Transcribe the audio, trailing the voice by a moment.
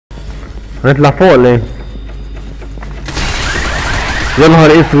هنطلع فوق ولا ايه؟ يا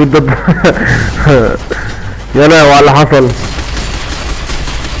نهار اسود ده. يا لهوي على اللي حصل.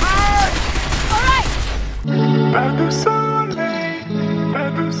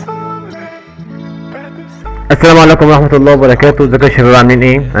 السلام عليكم ورحمة الله وبركاته. ازيكم يا شباب عاملين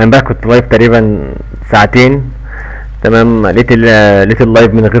ايه؟ انا امبارح كنت لايف تقريبا ساعتين، تمام. لقيت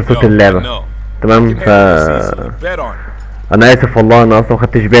اللايف من غير صوت اللعبة، تمام. انا اسف والله، انا اصلا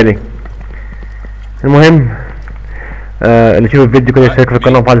مخدتش بالي. المهم اللي يشوف الفيديو كده يشترك في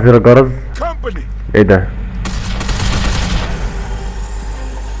القناة وفعل زر الجرس. ايه ده؟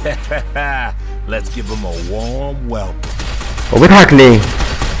 وبيضحك ليه؟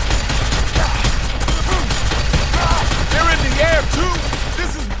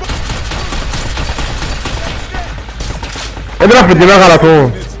 اضرب في الدماغ على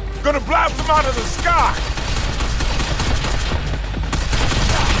طول.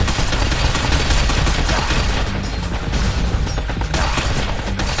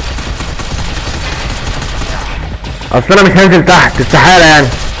 اصل انا مش هنزل تحت، استحالة يعني.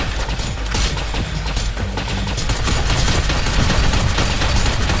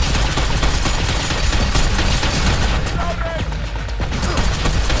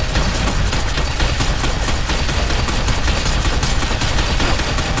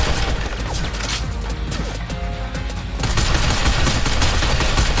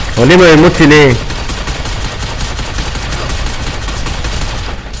 هو ليه ما يموتش ليه؟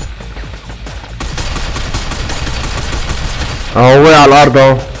 اهو وقع على الارض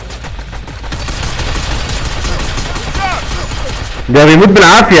اهو. ده بيموت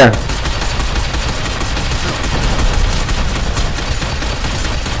بالعافية.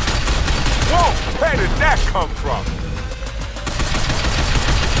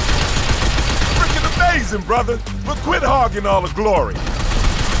 brother, but quit hogging all the glory.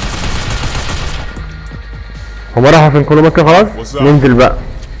 هما راحوا فين كل مكان؟ خلاص ننزل بقى.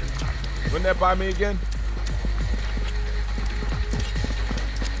 Run that by me again.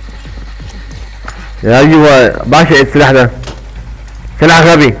 ايوه بعشق السلاح ده، سلاح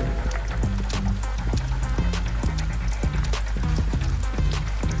غبي.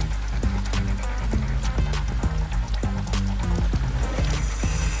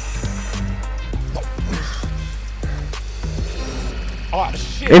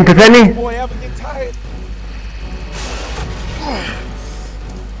 انت تاني؟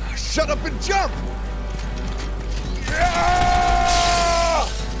 Shut up and jump.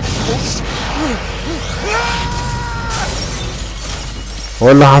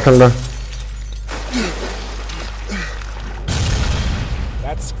 هو اللي حصل ده؟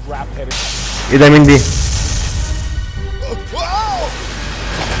 ايه ده؟ مين دي؟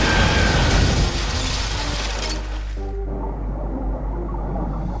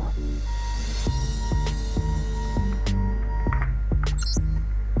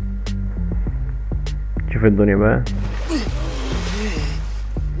 شوف الدنيا بقى.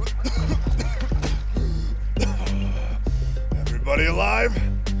 Everybody alive?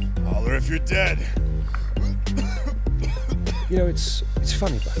 Holler if you're dead. You know, it's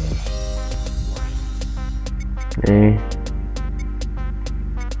funny, but ايه؟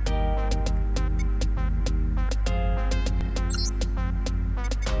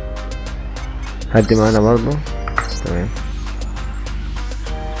 حد معانا برضه؟ تمام.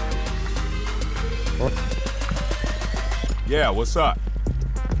 Yeah, what's up?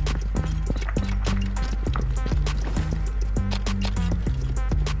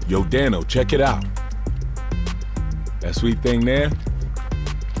 Yo, Dano, check it out. That sweet thing there?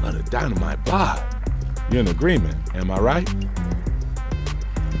 Not a dynamite pod. You're in agreement, am I right?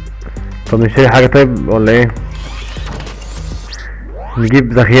 طب نشتري حاجة طيب ولا ايه؟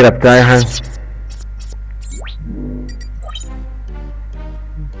 نجيب ذخيرة بتاعي حاجة.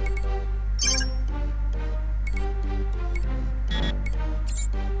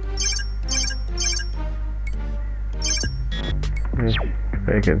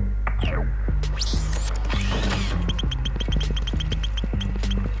 كفاية كده.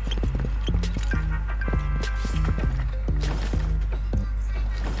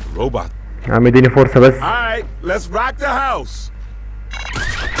 Robot. عم اديني فرصة بس. Alright, let's rock the house.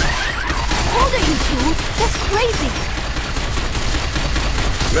 Hold it, you two! That's crazy!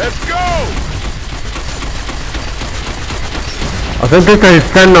 Let's go! اصل انت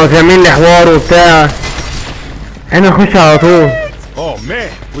هتستنى وتعمل لي حوار وبتاع. احنا نخش على طول. Oh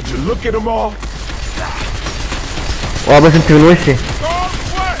man, would you look at them all? بس انت من وشي.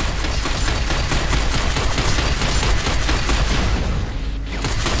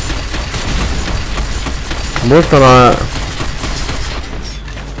 بص انا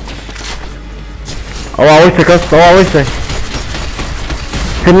اوعى وشك يا اسطى، اوعى وشك.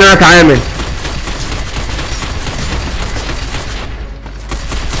 سيبني انا اتعامل.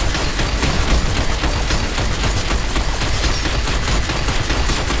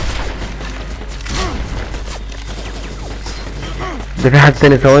 ده في حد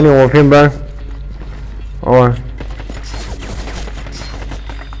تاني، ثواني. هو فين بقى؟ هو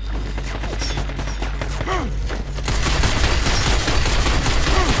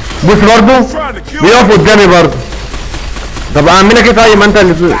بص برضه بيقف قدامي برضه. طب اعمل لك ايه طيب؟ ما انت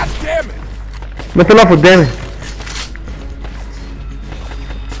اللي واقف قدامي.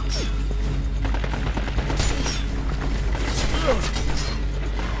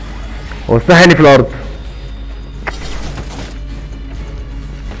 هو الساحل في الارض.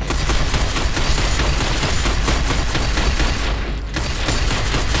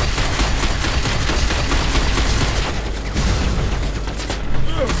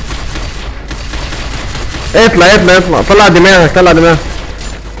 اطلع اطلع اطلع، طلع دماغك طلع دماغك.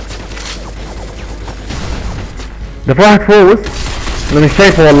 ده في واحد فوق، بص انا مش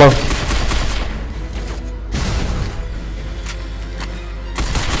شايفه والله.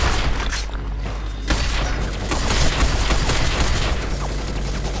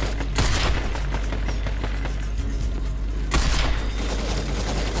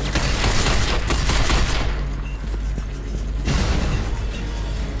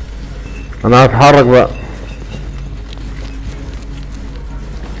 انا هتحرك بقى.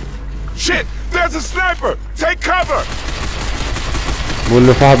 Shit! There's a sniper! Take cover! بقول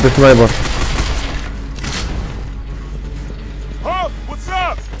له صاحب بسنايبر. Huh? What's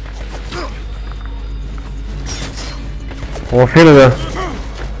up? هو فين ده؟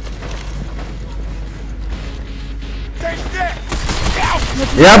 Take that!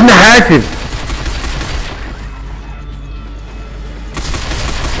 يا ابني حاسب.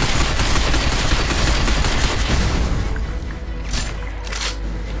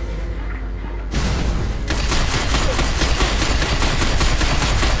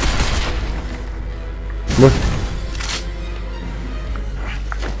 بص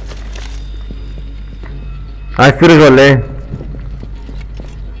عايز ترج ولا ايه؟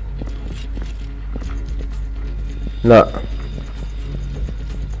 لا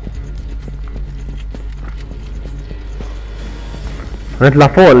هنطلع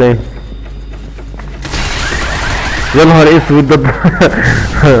فوق ولا ايه؟ يا نهار اسود ده.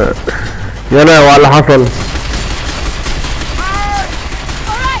 يا لهوي على اللي حصل.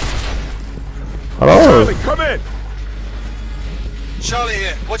 خلاص. Come in! Charlie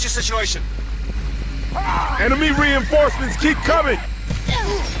here. What's your situation? Enemy reinforcements keep coming!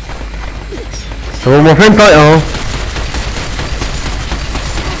 طب هما فين طيب اهو؟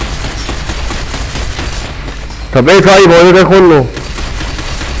 طب ايه طيب هو ده كله؟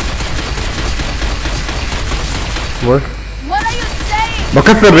 بص What are you saying?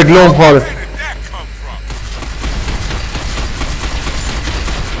 بكسر رجلهم خالص. Where did that come from?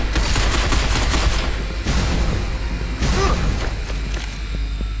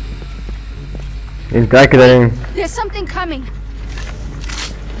 انت اكد عليه. There's something coming.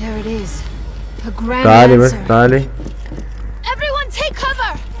 There it is. A grand تعالي بس answer. تعالي. Everyone take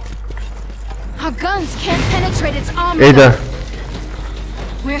cover. Our guns can't penetrate its armor. ايه ده؟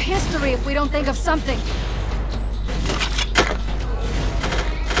 We're history if we don't think of something.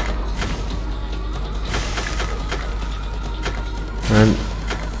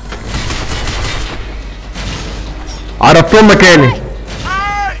 عرفتهم مكاني.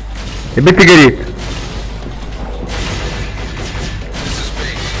 البنت جريت. This is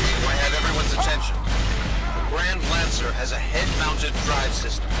big. I have everyone's attention. The Grand Lancer has a head-mounted drive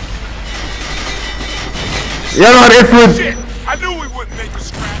system. يا نهار اسود. Shit! I knew we wouldn't make a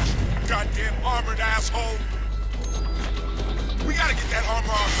scratch! Goddamn armored asshole! We gotta get that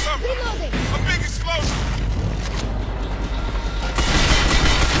armor off somewhere! Reloading. A big explosion!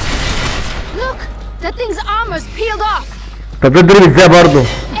 Look, that thing's armor's peeled off. طب ده اتضرب ازاي برضه؟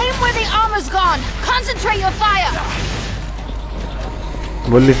 Aim where the armor's gone. Concentrate your fire.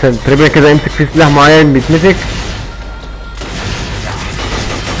 بقول لي تقريبا كده امسك في سلاح معين بيتمسك.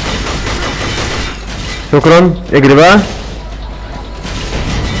 شكرا اجري بقى.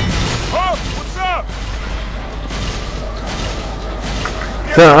 Oh, what's up?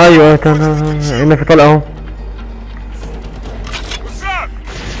 ايوه هنا في طلقه اهو. What's up?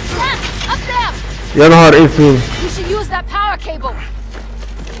 Snap, up there. يا نهار اسود. We should use that power cable.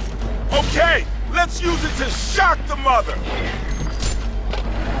 Okay, let's use it to shock the mother!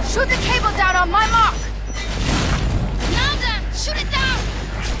 Shoot the cable down on my mark. Now then, shoot it down.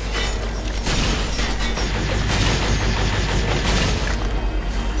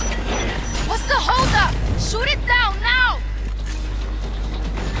 What's the holdup?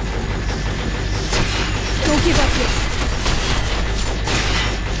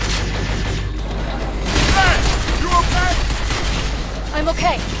 I'm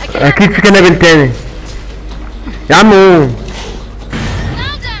okay. I can اكيد في كنابل تاني يا عم قوم.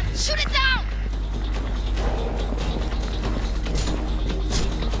 Now then, shoot it down.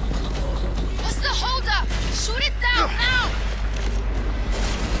 What's the holdup? Shoot it down now.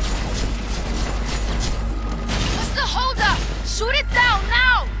 What's the holdup? Shoot it down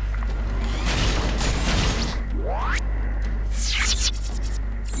now.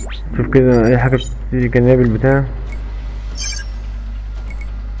 شوف كده اي حاجة بتيجي كنابل بتاع.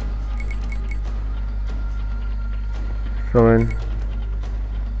 ثواني.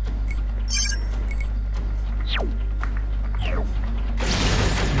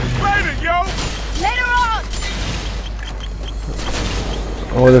 Later, yo! Later on.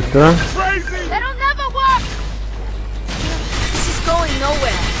 هو ده السلاح. Crazy! That'll never work. This is going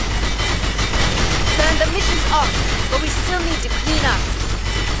nowhere. Then the mission's off, but we still need to clean up.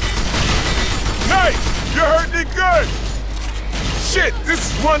 Hey! You're hurting it good! Shit, this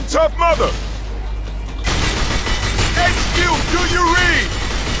is one tough mother! HQ, do you read?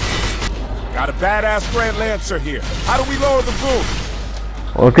 Got a badass Grand Lancer here. How do we lower the boom?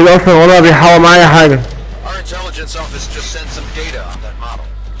 هو كده اصلا ولا بيحاول معايا حاجة. Our intelligence office just sent some data on that model.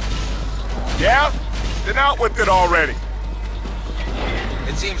 Yeah? Then out with it already.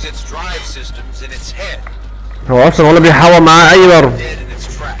 It seems its drive system's in its head, هو اصلا ولا بيحاول معاه اي ضرب. dead in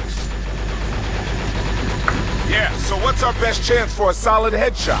its tracks. Yeah, so what's our best chance for a solid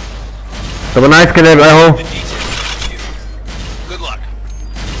headshot? طب انا عايز كنابل اهو. The details are you. Good luck.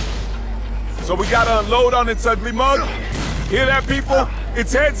 So we gotta unload on its ugly mug? Hear that, people?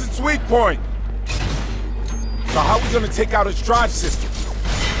 Its head's its weak point. So how are we gonna take out its drive system?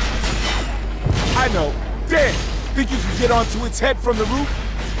 I know. Dan, think you can get onto its head from the roof?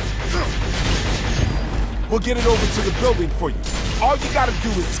 We'll get it over to the building for you. All you gotta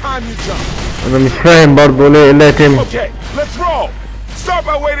do is time your jump. انا مش فاهم برضه ليه اللي هيتم. Okay, let's roll. Start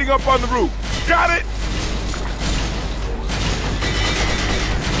by waiting up on the roof. Got it?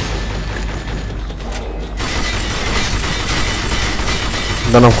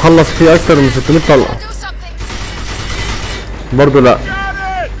 ده انا مخلص فيه اكتر من 600 طلقة. Do something. برضه لا. Got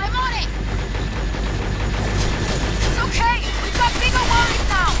it! I'm on it. It's okay. We've got bigger worries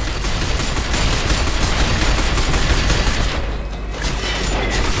now.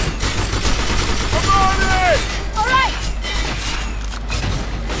 I'm on it! All right.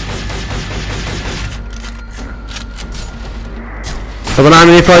 طب انا اعمل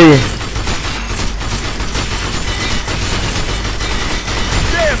ايه طيب؟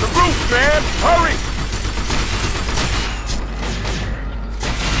 Dan, the roof, man! Hurry!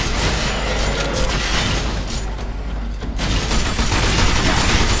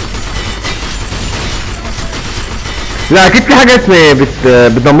 لا اكيد في حاجات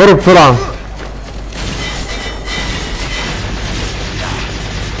بتدمره بسرعة.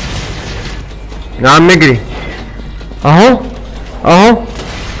 يا عم اجري اهو اهو.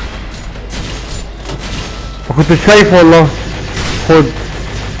 ما كنتش شايفه والله. خد.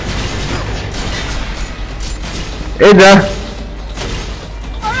 ايه ده؟ All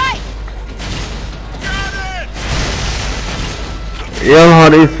right. يا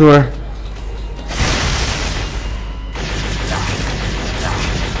نهار اسود.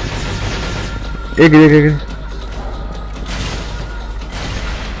 اجري اجري اجري.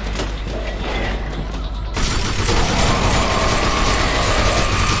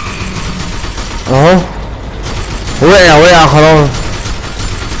 اهو وقع خلاص.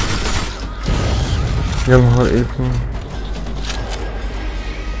 يا نهار اسود.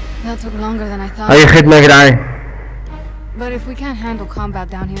 That took longer than I thought. اي خدمة يا جدعان. But if we can't handle combat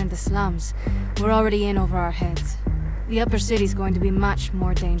down here in the slums, we're already in over our heads. The upper city's going to be much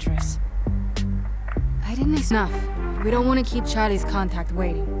more dangerous. I didn't enough. We don't want to keep Charlie's contact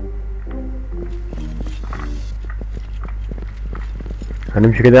waiting.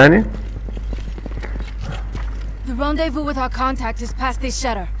 هنمشي كده يعني؟ The rendezvous with our contact is past this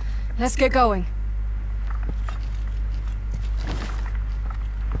shutter. Let's get going.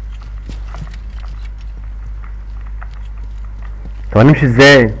 طب هنمشي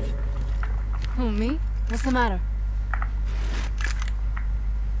ازاي؟ Who, me? What's the matter?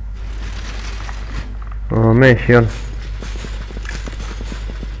 ماشي يلا.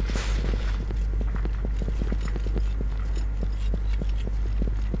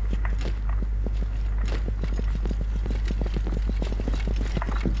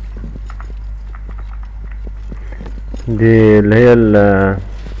 دي اللي هي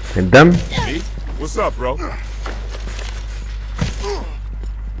الدم. Hey, what's up, bro?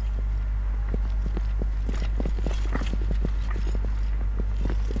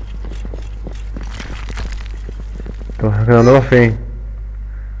 طب احنا كنا هنروح فين؟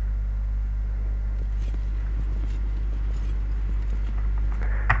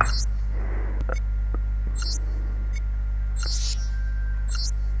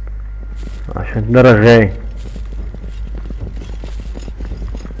 عشان ده رغاي.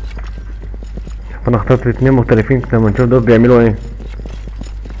 انا اخترت 2 مختلفين لما نشوف دول بيعملوا ايه.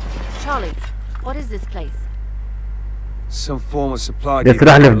 Charlie, what is this place? Some form of supply ده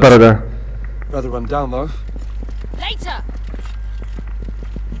السلاح اللي في الدار ده. Rather run down though. Later!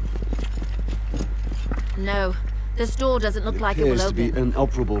 No, this door doesn't look like it will Appears to be open.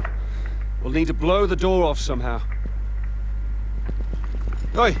 inoperable. We'll need to blow the door off somehow.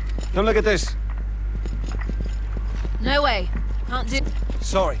 Oi, come look at this. No way. Can't do.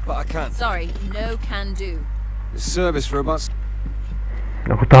 Sorry, but I can't. Sorry, no can do. The service robots.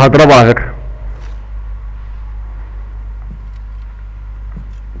 انا كنت هضربه على فكرة.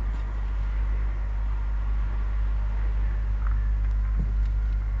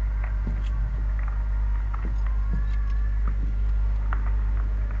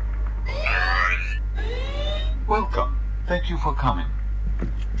 Welcome. Thank you for coming.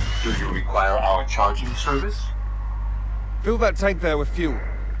 Do you require our charging service? Fill that tank there with fuel.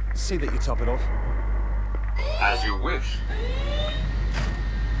 See that you top it off. As you wish.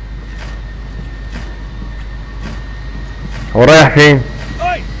 هو رايح فين؟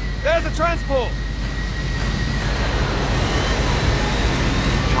 Oi! There's a transport!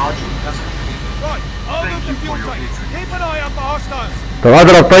 Charging has completed. Right, I'll Thank move you the fuel for your tank. patronage. Keep an eye out for hostiles. طب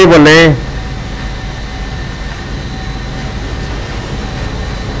اضرب طيب ولا ايه؟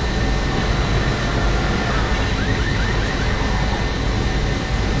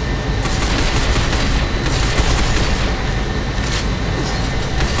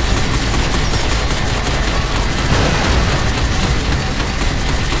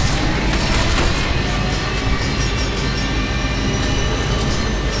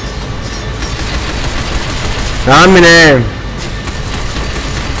 يا عم نام.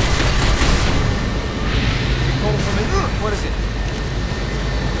 Call from in. What is it?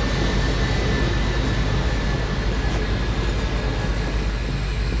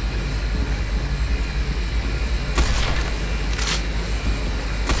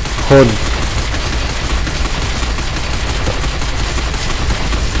 خد.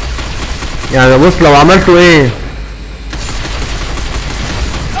 يعني بص لو عملتوا ايه؟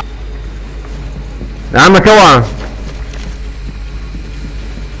 يا عم اوعى.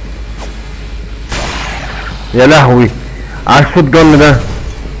 يا لهوي على الشوت جن ده.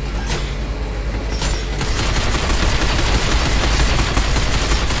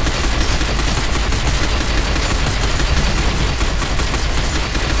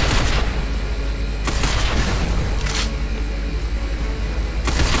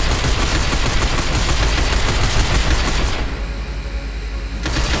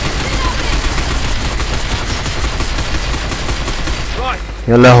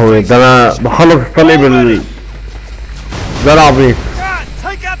 يا لهوي ده انا بخلص الطلق ده العبيط. Dad,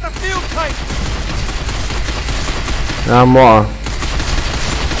 take out the fuel tank! يا عم وقع.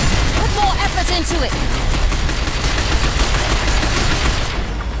 Put more effort into it.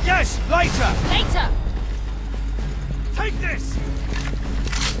 Yes, later! Later! Take this!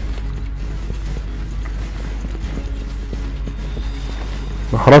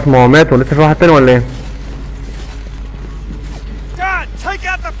 خلاص ما هو مات ولسه في واحد تاني ولا ايه؟ Dad, take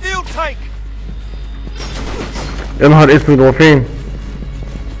out the fuel tank! يا نهار اسود هو فين؟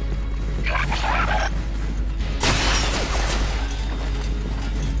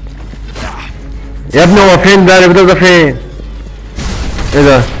 يا ابني هو فين ده؟ اللي ده فين؟ ايه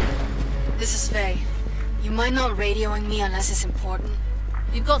ده؟ This is Faye. You mind not radioing me unless it's important?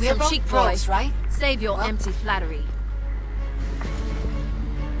 You've got We're some both cheek pros, boys, right? Save your Well. empty flattery.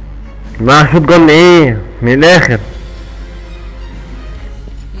 معاه شوت جن ايه؟ من الاخر.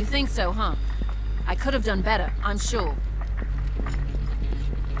 You think so, huh? I could have done better, I'm sure.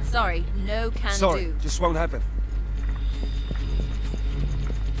 Sorry, no can Sorry, do. just won't happen.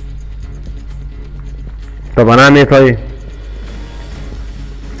 طب انا اعمل ايه طيب؟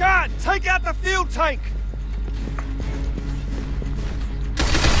 Dad, take out the fuel tank!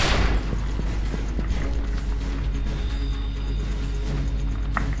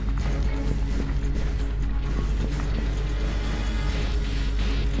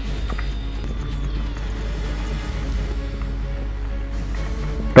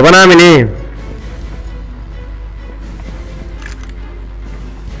 طب انا اعمل ايه؟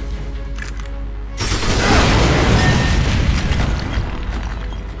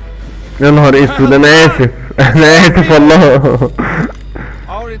 يا نهار اسود انا اسف. انا اسف والله.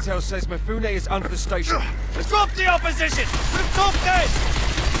 Our intel says Mifune is under the station. Let's drop the opposition! We've topped it!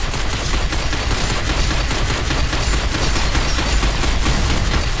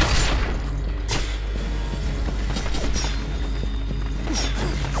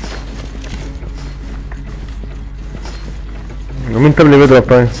 مين طب اللي بيضرب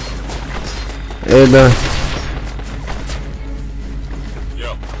طيب؟ ايه ده؟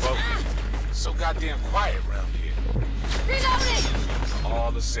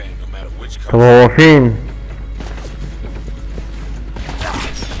 طب هو فين؟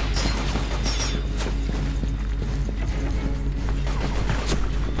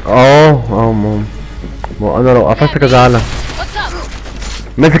 ماما ما انا لو قفشتك ازعلها.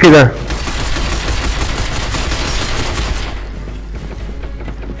 ماسك ده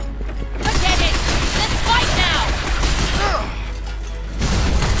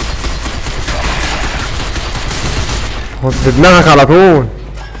خد في دماغك على طول.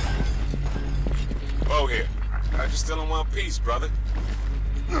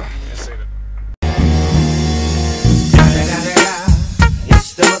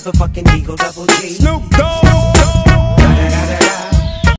 It's the motherfucking Eagle Double G. Snoop Dogg.